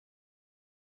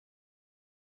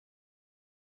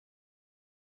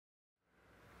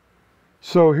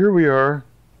So here we are,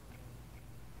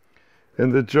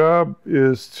 and the job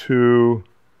is to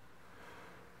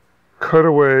cut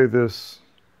away this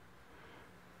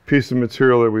piece of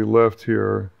material that we left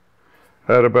here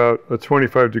at about a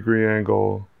 25-degree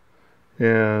angle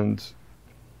and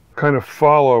kind of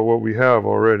follow what we have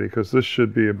already, because this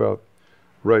should be about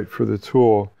right for the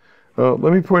tool.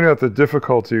 Let me point out the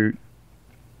difficulty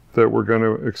that we're going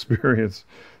to experience,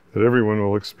 that everyone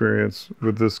will experience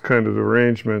with this kind of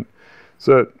arrangement. Is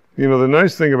that, you know, the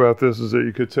nice thing about this is that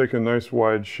you could take a nice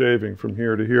wide shaving from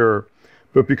here to here,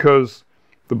 but because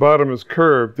the bottom is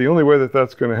curved, the only way that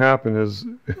that's going to happen is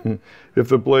if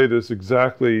the blade is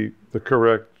exactly the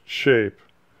correct shape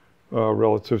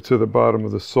relative to the bottom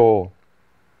of the sole,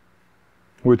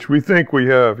 which we think we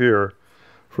have here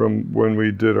from when we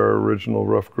did our original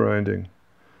rough grinding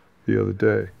the other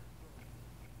day.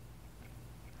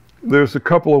 There's a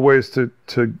couple of ways to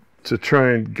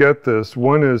try and get this.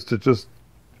 One is to just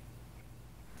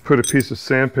put a piece of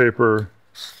sandpaper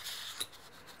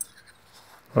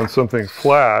on something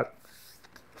flat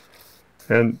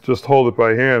and just hold it by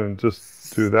hand and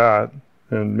just do that,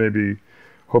 and maybe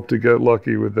hope to get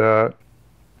lucky with that.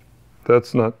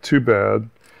 That's not too bad.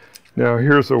 Now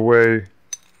here's a way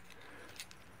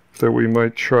that we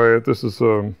might try it. This is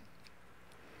a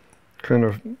kind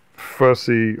of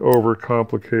fussy,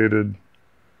 overcomplicated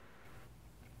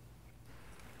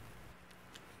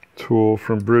tool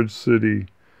from Bridge City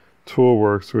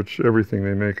Toolworks, which everything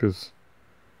they make is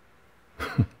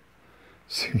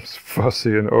seems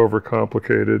fussy and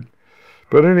overcomplicated.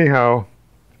 But anyhow,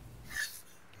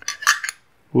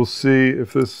 we'll see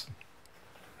if this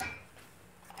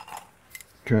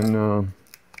can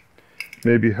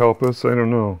maybe help us. I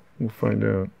don't know. We'll find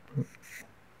out.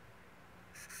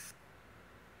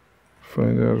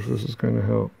 Find out if this is going to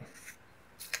help.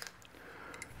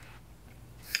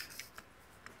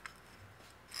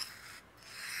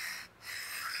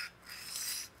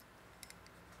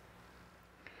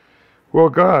 Well,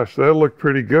 gosh, that looked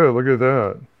pretty good. Look at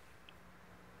that.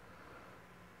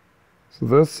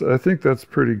 So I think that's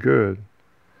pretty good.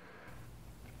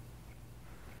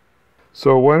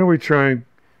 So why don't we try and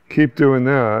keep doing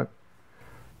that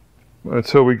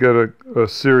until we get a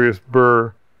serious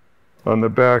burr on the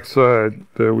back side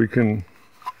that we can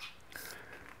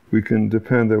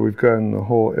depend that we've gotten the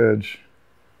whole edge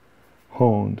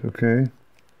honed, okay?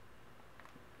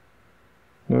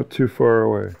 Not too far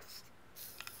away.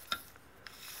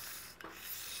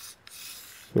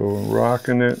 So I'm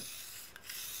rocking it,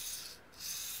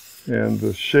 and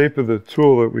the shape of the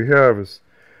tool that we have is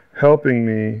helping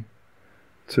me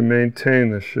to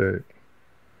maintain the shape.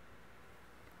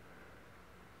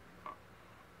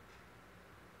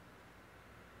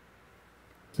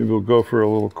 Maybe we'll go for a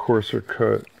little coarser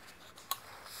cut.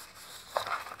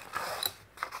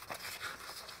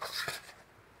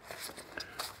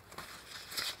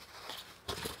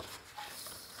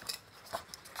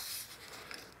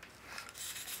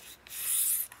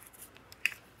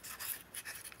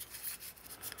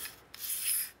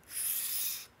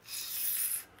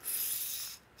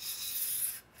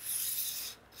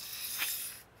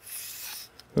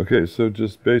 Okay, so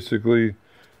just basically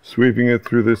sweeping it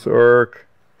through this arc,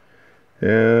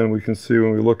 and we can see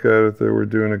when we look at it that we're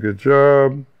doing a good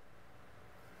job.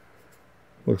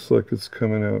 Looks like it's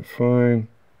coming out fine.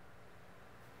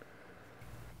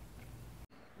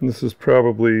 And this is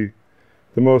probably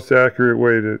the most accurate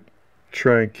way to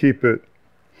try and keep it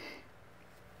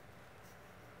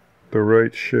the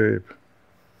right shape.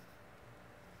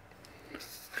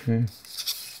 Okay.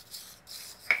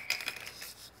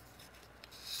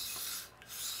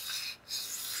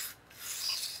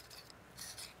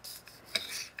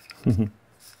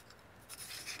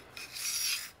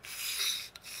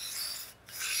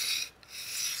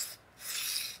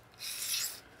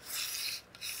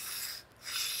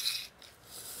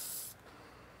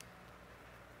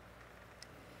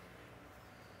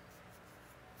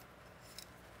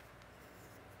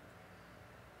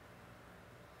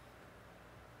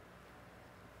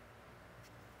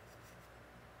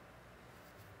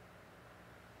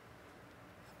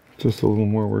 Just a little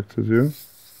more work to do.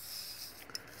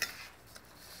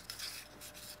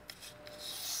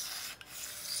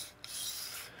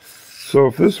 So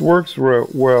if this works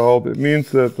well, it means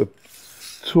that the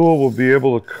tool will be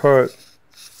able to cut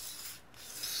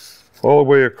all the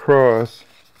way across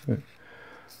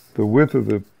the width of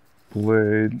the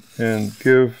blade and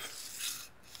give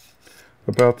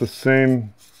about the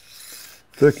same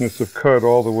thickness of cut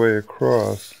all the way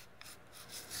across.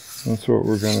 That's what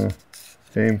we're going to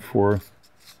aim for.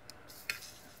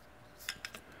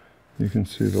 You can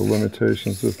see the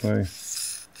limitations of my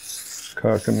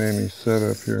cockamamie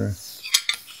setup here.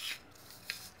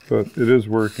 But it is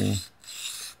working.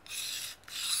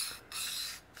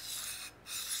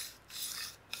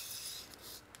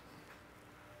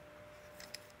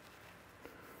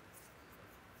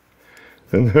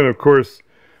 And then, of course,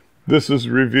 this is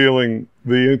revealing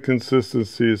the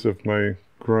inconsistencies of my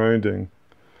grinding,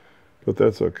 but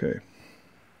that's okay.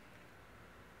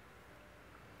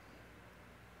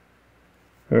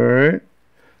 All right,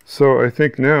 so I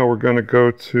think now we're going to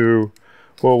go to,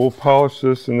 well, we'll polish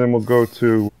this and then we'll go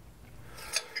to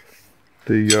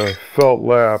the felt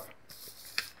lap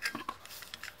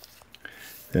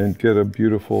and get a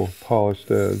beautiful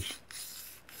polished edge.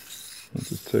 I'll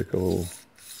just take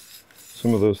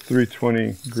some of those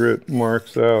 320 grit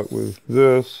marks out with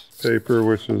this paper,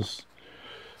 which is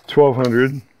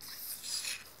 1200.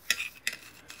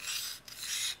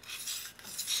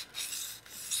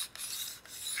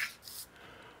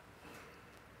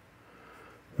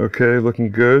 Okay, looking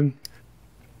good.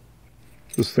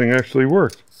 This thing actually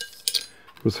worked.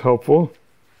 It was helpful.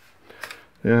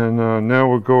 And now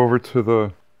we'll go over to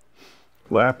the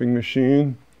lapping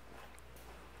machine.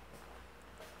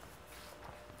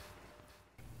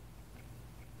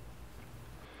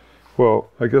 Well,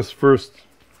 I guess first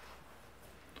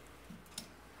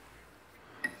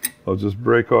I'll just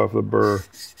break off the burr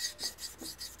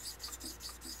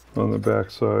on the back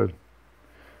side,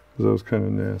 because that was kind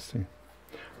of nasty.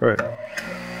 All right.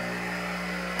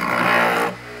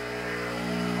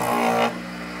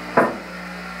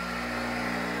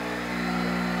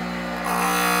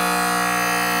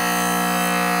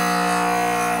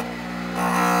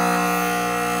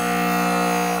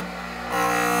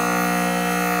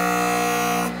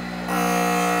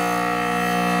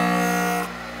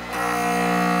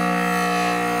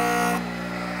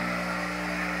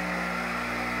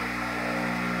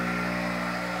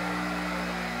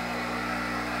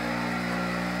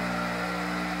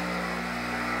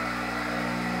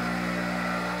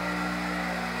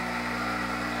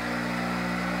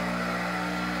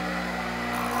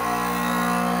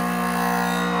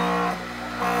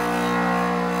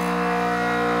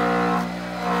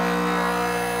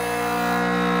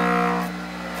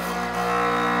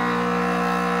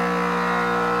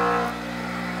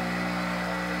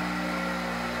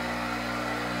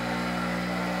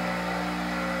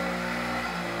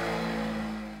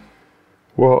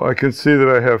 Well, I can see that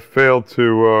I have failed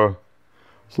to,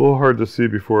 it's a little hard to see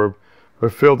before, I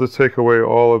failed to take away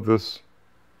all of this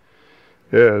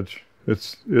edge.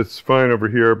 It's fine over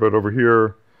here, but over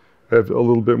here I have a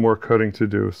little bit more cutting to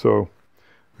do, so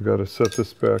I've got to set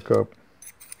this back up.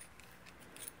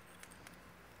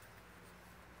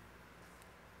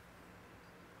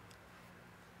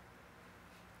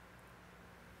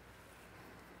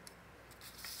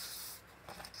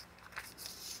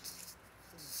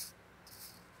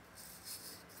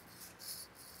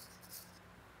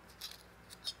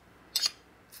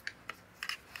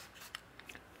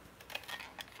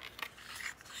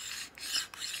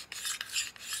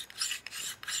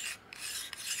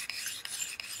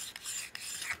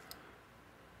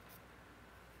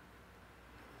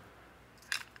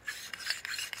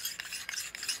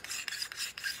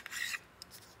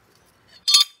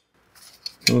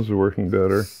 Those are working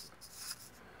better.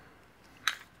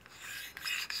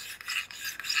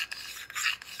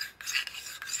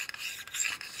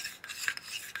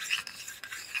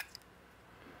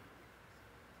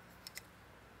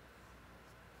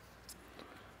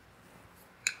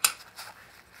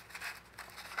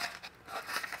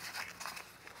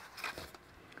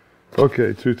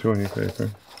 Okay, 220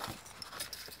 paper.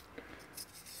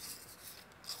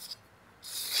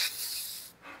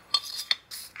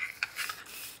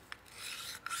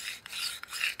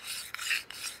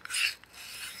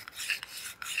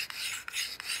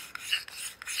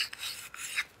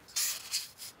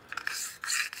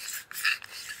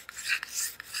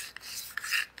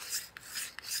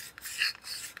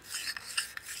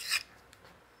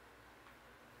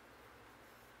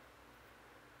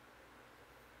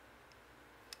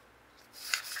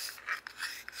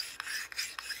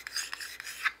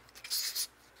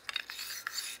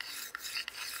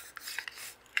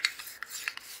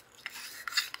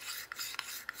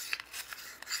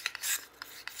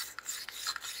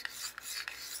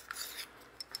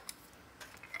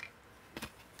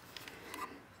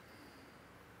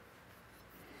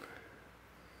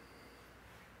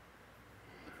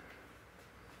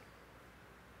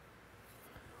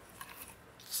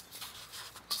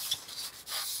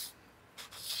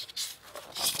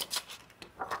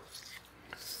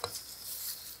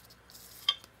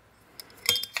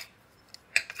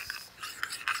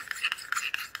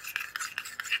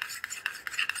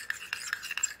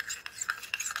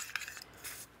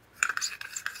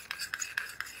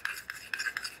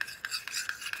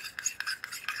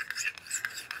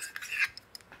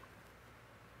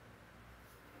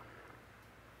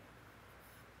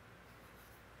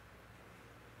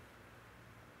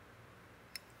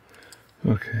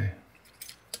 Okay.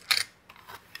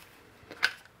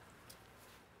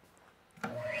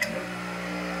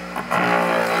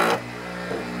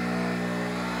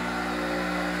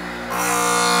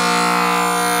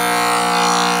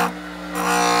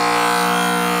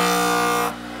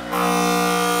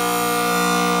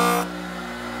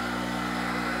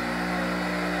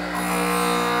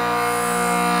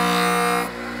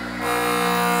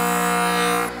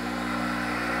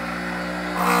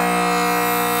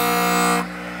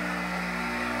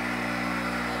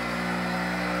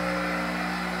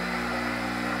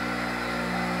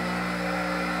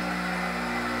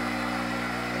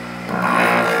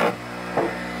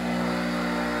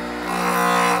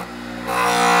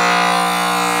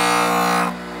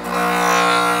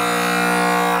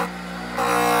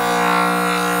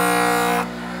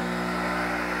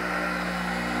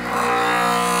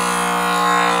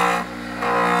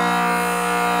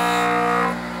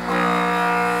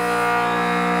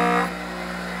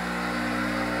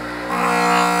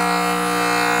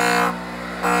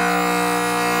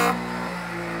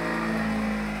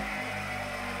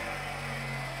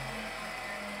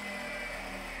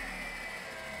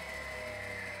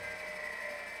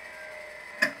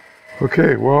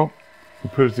 Okay, well,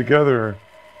 we'll put it together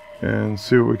and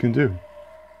see what we can do.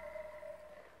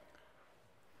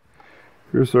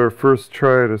 Here's our first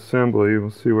try at assembly. We'll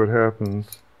see what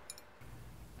happens.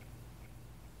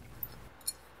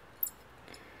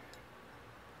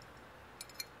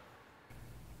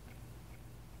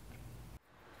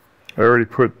 I already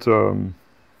put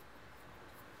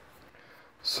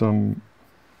some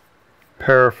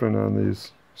paraffin on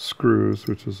these screws,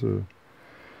 which is a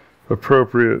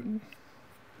appropriate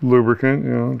lubricant,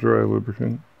 you know, dry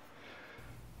lubricant.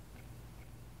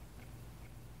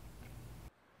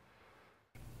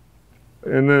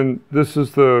 And then this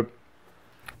is the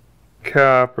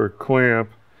cap or clamp,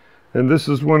 and this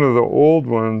is one of the old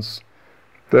ones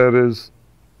that is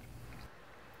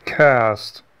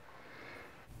cast.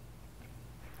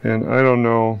 And I don't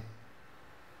know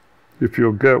if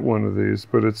you'll get one of these,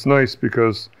 but it's nice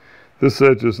because this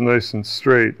edge is nice and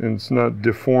straight and it's not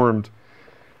deformed.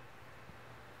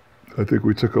 I think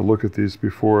we took a look at these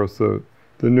before. The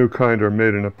new kind are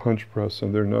made in a punch press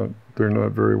and they're not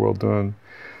very well done.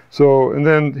 So, and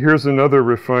then here's another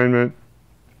refinement.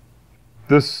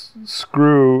 This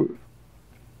screw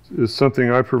is something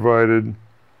I provided,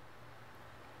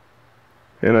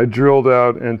 and I drilled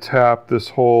out and tapped this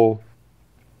whole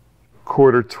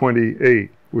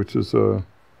 1/4-28, which is a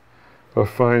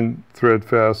fine thread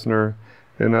fastener,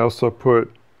 and I also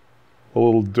put a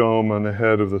little dome on the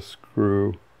head of the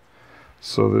screw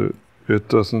so that it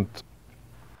doesn't,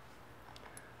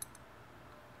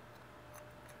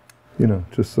 you know,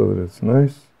 just so that it's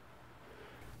nice.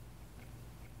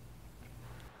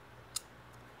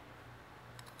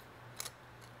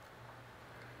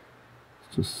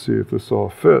 Let's just see if this all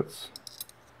fits.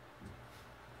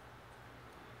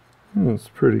 It's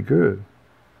pretty good.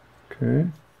 Okay.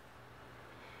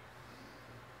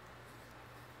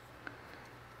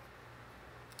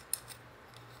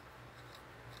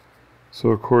 So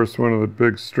of course one of the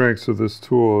big strengths of this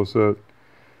tool is that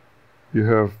you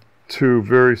have two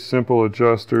very simple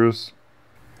adjusters.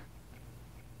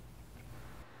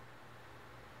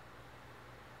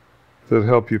 That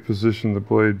help you position the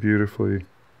blade beautifully.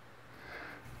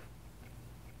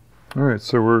 All right,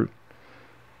 so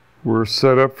we're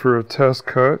set up for a test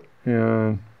cut,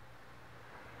 and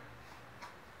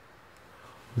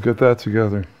we'll get that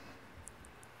together.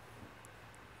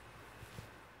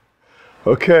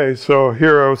 Okay, so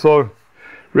here I was all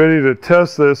ready to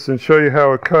test this and show you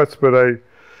how it cuts, but I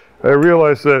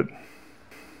realized that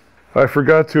I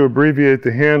forgot to abbreviate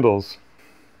the handles.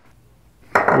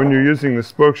 When you're using the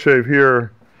spokeshave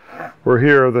here or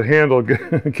here, the handle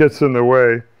gets in the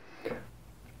way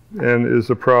and is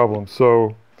a problem.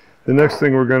 So the next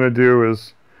thing we're going to do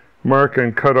is mark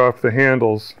and cut off the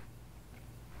handles.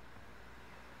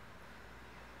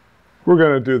 We're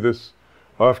going to do this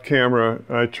off camera.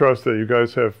 I trust that you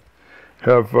guys have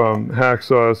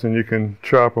hacksaws and you can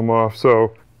chop them off.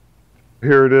 So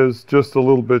here it is, just a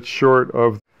little bit short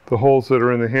of the holes that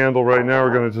are in the handle. Right now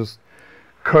we're going to just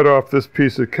cut off this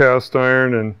piece of cast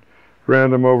iron and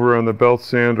round them over on the belt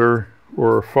sander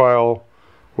or file,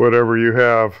 whatever you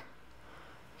have.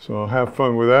 So have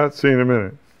fun with that. See you in a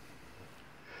minute.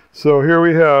 So here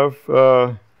we have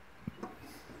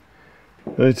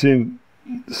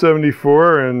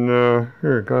 1974 and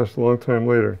here, gosh, a long time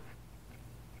later.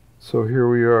 So here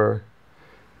we are.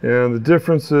 And the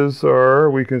differences are,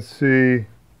 we can see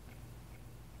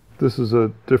this is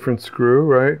a different screw,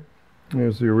 right?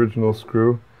 Here's the original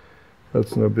screw.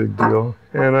 That's no big deal.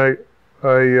 And I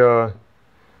I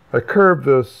curved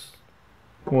this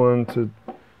one to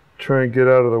try and get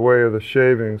out of the way of the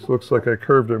shavings. Looks like I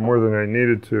curved it more than I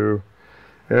needed to.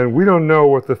 And we don't know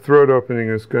what the throat opening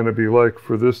is going to be like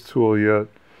for this tool yet.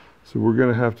 So we're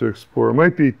going to have to explore. It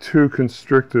might be too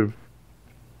constrictive,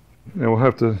 and we'll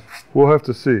have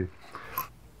to see.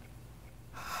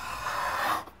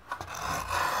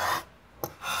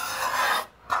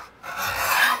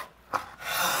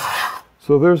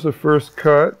 So there's the first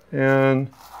cut,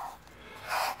 and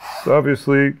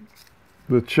obviously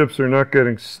the chips are not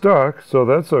getting stuck, so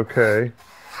that's okay.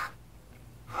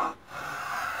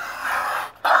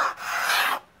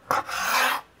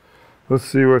 Let's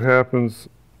see what happens.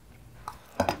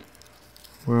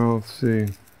 Well, let's see.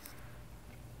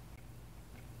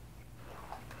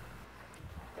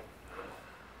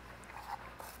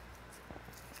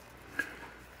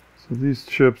 So these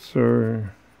chips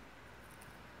are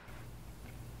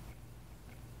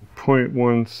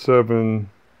 0.17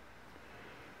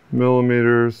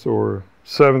 millimeters, or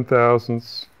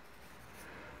 7/1000ths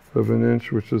of an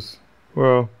inch, which is,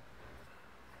 well,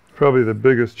 probably the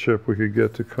biggest chip we could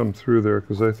get to come through there,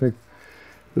 because I think,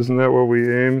 isn't that what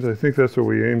we aimed? I think that's what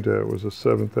we aimed at, was a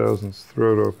 7/1000ths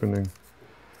throat opening.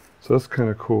 So that's kind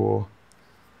of cool.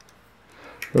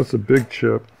 That's a big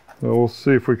chip. Now we'll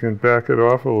see if we can back it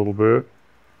off a little bit.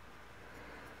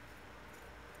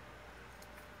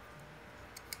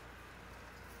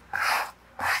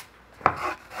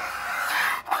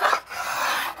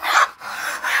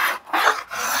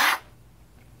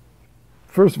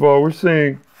 First of all, we're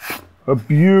seeing a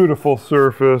beautiful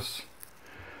surface.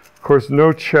 Of course,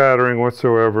 no chattering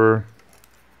whatsoever.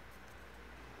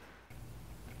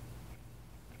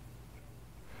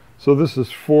 So this is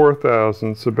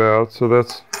 4/1000ths about, so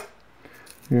that's,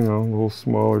 you know, a little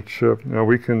smaller chip. Now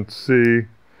we can see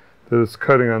that it's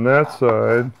cutting on that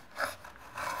side.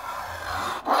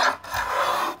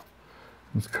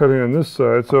 It's cutting on this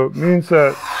side, so it means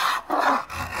that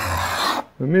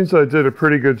I did a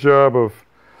pretty good job of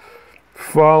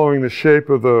following the shape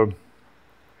of the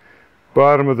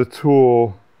bottom of the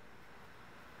tool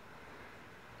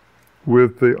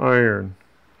with the iron.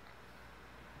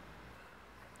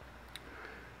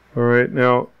 All right,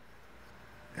 now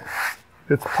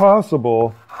it's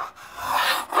possible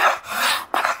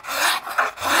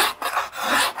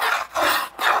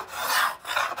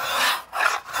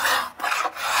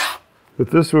that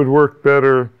this would work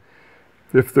better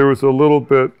if there was a little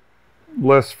bit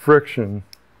less friction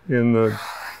in the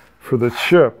for the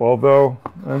chip, although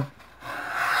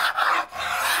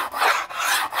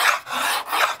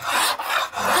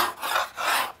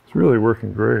it's really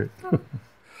working great.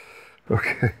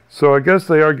 Okay, so I guess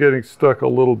they are getting stuck a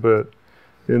little bit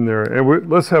in there, and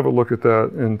let's have a look at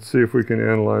that and see if we can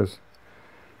analyze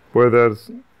whether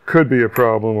that could be a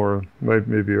problem or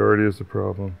maybe already is a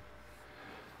problem.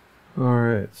 All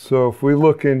right, so if we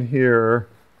look in here,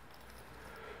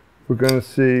 we're going to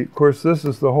see, of course, this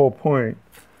is the whole point.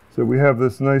 So we have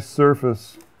this nice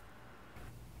surface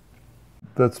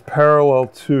that's parallel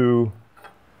to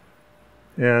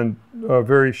and a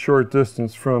very short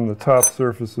distance from the top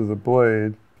surface of the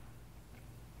blade.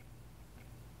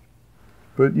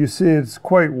 But you see it's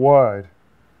quite wide.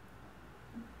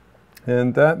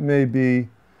 And that may be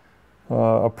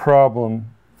a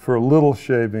problem for little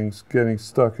shavings getting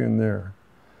stuck in there.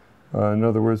 In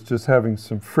other words, just having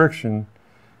some friction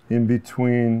in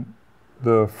between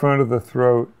the front of the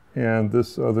throat and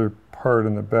this other part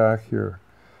in the back here,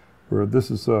 where this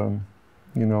is you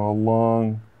know, a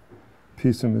long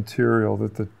piece of material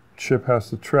that the chip has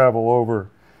to travel over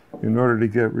in order to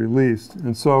get released.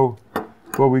 And so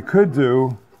what we could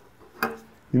do,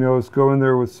 you know, is go in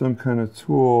there with some kind of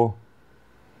tool.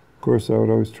 Of course, I would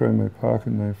always try my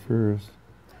pocket knife first.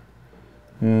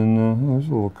 And there's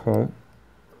a little cut.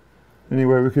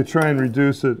 Anyway, we could try and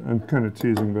reduce it. I'm kind of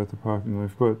teasing about the pocket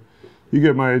knife, but you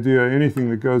get my idea.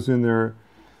 Anything that goes in there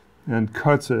and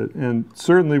cuts it. And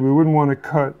certainly we wouldn't want to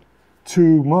cut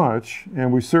too much,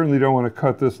 and we certainly don't want to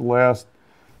cut this last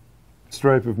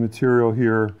stripe of material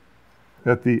here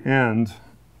at the end,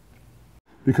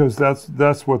 because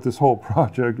that's what this whole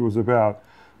project was about,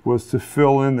 was to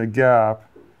fill in the gap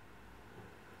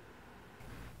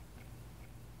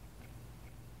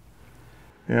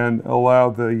and allow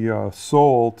the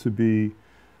sole to be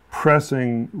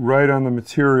pressing right on the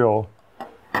material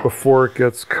before it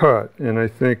gets cut. And I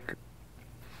think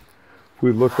if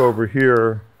we look over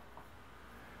here,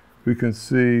 we can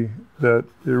see that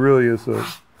it really is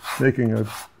making a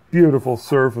beautiful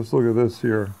surface. Look at this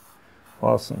here.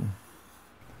 Awesome.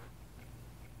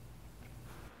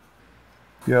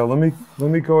 Yeah, let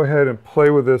me go ahead and play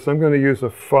with this. I'm going to use a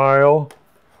file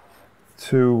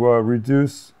to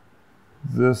reduce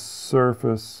this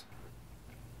surface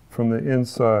from the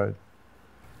inside.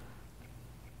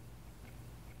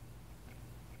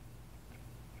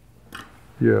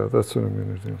 Yeah, that's what I'm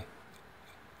going to do.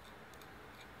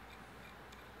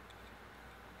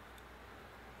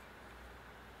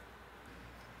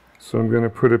 So I'm going to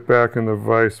put it back in the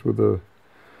vise with a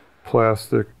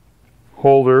plastic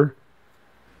holder,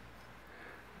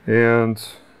 and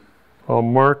I'll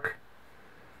mark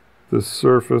this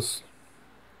surface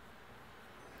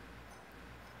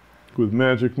with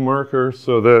magic marker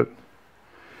so that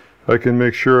I can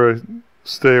make sure I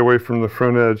stay away from the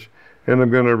front edge. And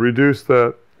I'm going to reduce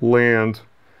that land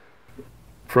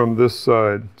from this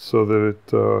side so that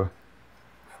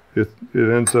it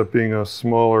ends up being a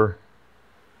smaller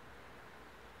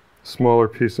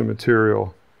piece of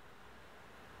material.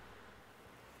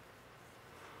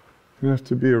 It's going to have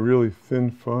to be a really thin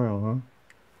file, huh?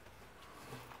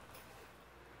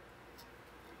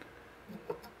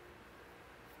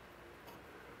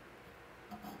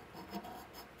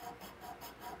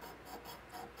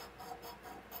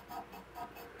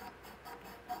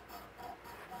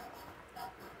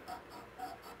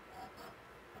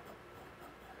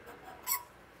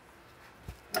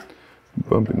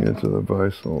 Bumping into the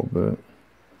vise a little bit.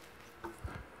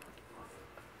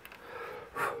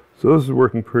 So this is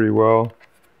working pretty well.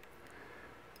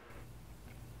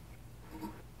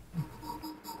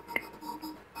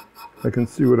 I can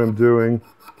see what I'm doing.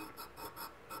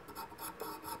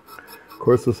 Of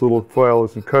course, this little file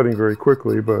isn't cutting very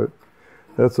quickly, but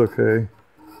that's okay.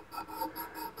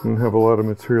 I don't have a lot of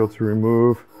material to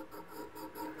remove.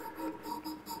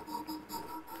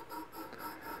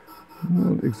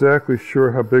 I'm not exactly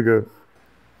sure how big a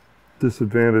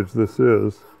disadvantage this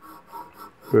is,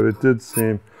 but it did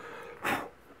seem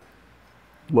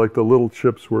like the little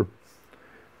chips were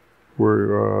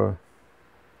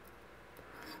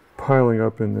piling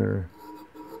up in there.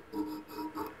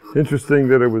 Interesting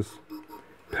that it was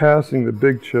passing the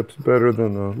big chips better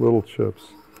than the little chips.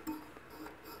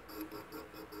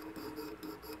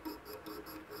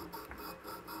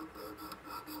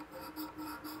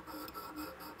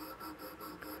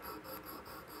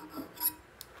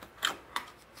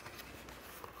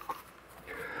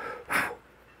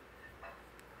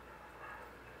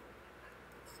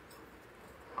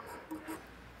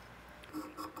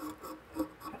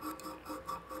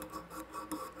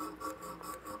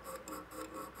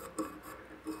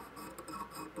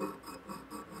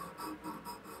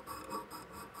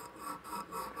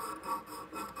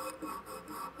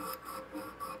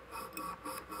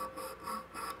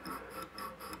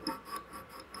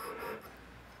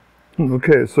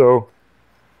 Okay, so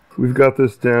we've got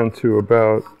this down to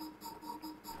about,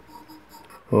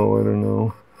 oh, I don't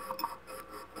know,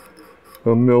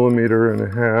 1.5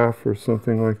 millimeters or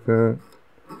something like that,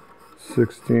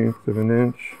 1/16 of an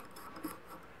inch.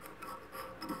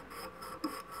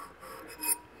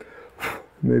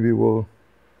 Maybe we'll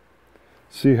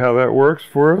see how that works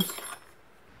for us.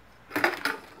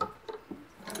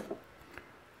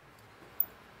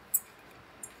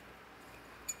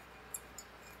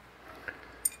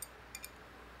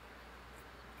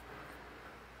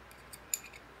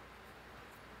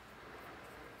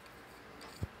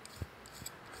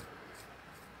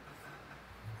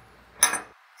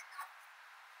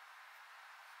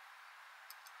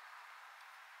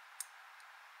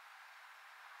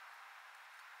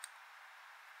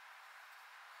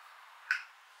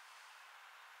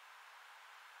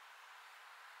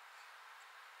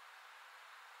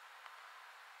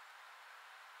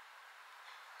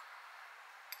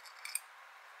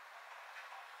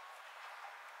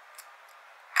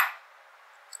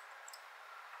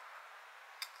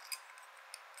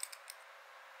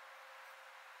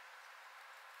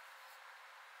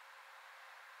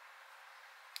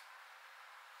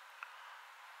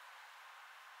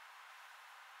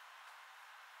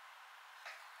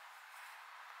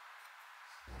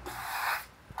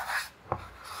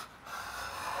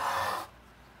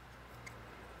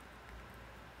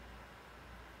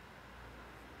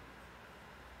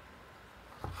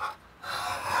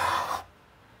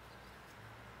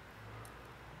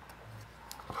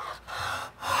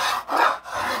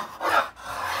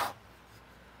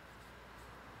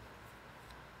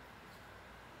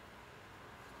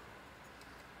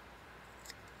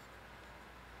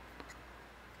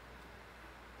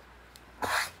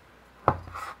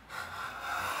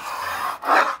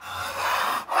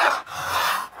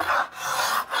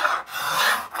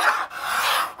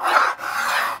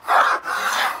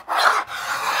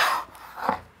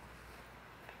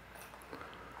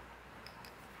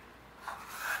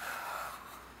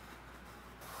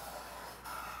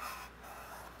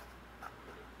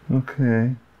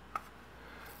 Okay.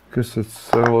 Guess it's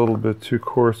set a little bit too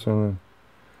coarse on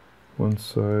the one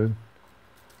side.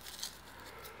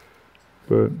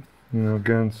 But, you know,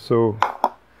 again, so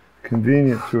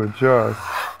convenient to adjust.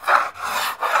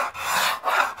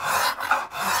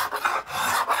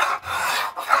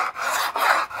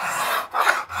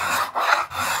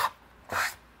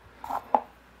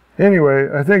 Anyway,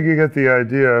 I think you get the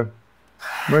idea.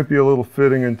 Might be a little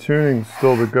fitting and tuning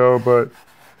still to go, but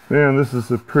man, this is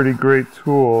a pretty great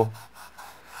tool.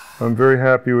 I'm very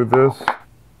happy with this.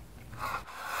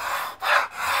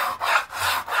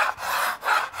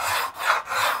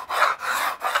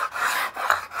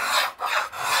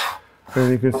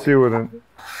 And you can see what an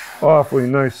awfully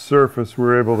nice surface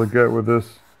we're able to get with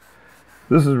this.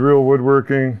 This is real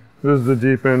woodworking. This is the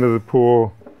deep end of the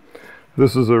pool.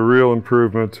 This is a real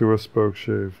improvement to a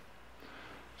Spokeshave.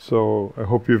 So I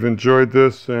hope you've enjoyed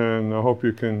this, and I hope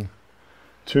you can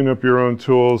tune up your own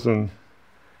tools and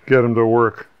get them to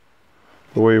work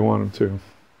the way you want them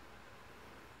to.